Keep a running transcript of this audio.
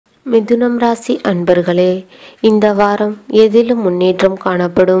மிதுனம் ராசி அன்பர்களே, இந்த வாரம் எதிலும் முன்னேற்றம்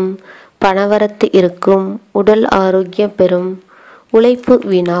காணப்படும். பணவரத்து இருக்கும். உடல் ஆரோக்கியம் பெறும். உழைப்பு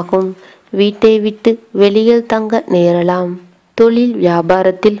வீணாகும். வீட்டை விட்டு வெளியில் தங்க நேரலாம். தொழில்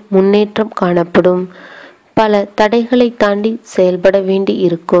வியாபாரத்தில் முன்னேற்றம் காணப்படும். பல தடைகளை தாண்டி செயல்பட வேண்டி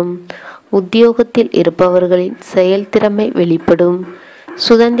இருக்கும். உத்தியோகத்தில் இருப்பவர்களின் செயல்திறமை வெளிப்படும்.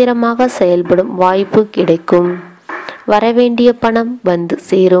 சுதந்திரமாக செயல்படும் வாய்ப்பு கிடைக்கும். வரவேண்டிய பணம் வந்து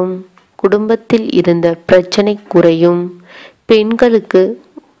சேரும். குடும்பத்தில் இருந்த பிரச்சனை குறையும். பெண்களுக்கு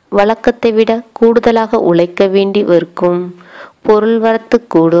வழக்கத்தை விட கூடுதலாக உழைக்க வேண்டி இருக்கும். பொருள் வரத்து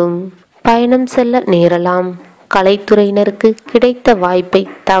கூடும். பயணம் செல்ல நேரலாம். கலைத்துறையினருக்கு கிடைத்த வாய்ப்பை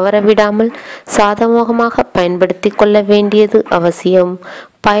தவறவிடாமல் சாதகமாக பயன்படுத்தி கொள்ள வேண்டியது அவசியம்.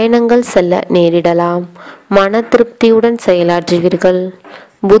 பயணங்கள் செல்ல நேரிடலாம். மன திருப்தியுடன் செயலாற்றுவீர்கள்.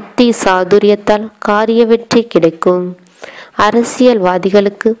 புத்தி சாதுரியத்தால் காரிய வெற்றி கிடைக்கும்.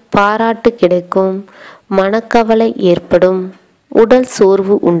 அரசியல்வாதிகளுக்கு பாராட்டு கிடைக்கும். மனக்கவலை ஏற்படும். உடல்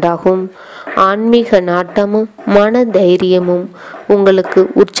சோர்வு உண்டாகும். ஆன்மீக நாட்டமும் மன தைரியமும் உங்களுக்கு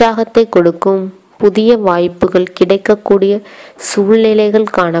உற்சாகத்தை கொடுக்கும். புதிய வாய்ப்புகள் கிடைக்கக்கூடிய சூழ்நிலைகள்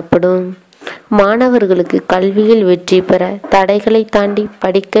காணப்படும். மாணவர்களுக்கு கல்வியில் வெற்றி பெற தடைகளை தாண்டி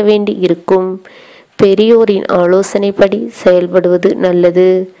படிக்க வேண்டி இருக்கும். பெரியோரின் ஆலோசனைப்படி செயல்படுவது நல்லது.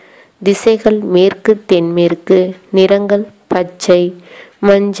 திசைகள் மேற்கு தென்மேற்கு. நிறங்கள் பச்சை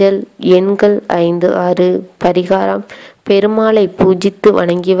மஞ்சள். எண்கள் 5, 6. பரிகாரம்: பெருமாளை பூஜித்து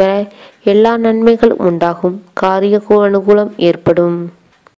வணங்கி வர எல்லா நன்மைகள் உண்டாகும். காரிய அனுகூலம் ஏற்படும்.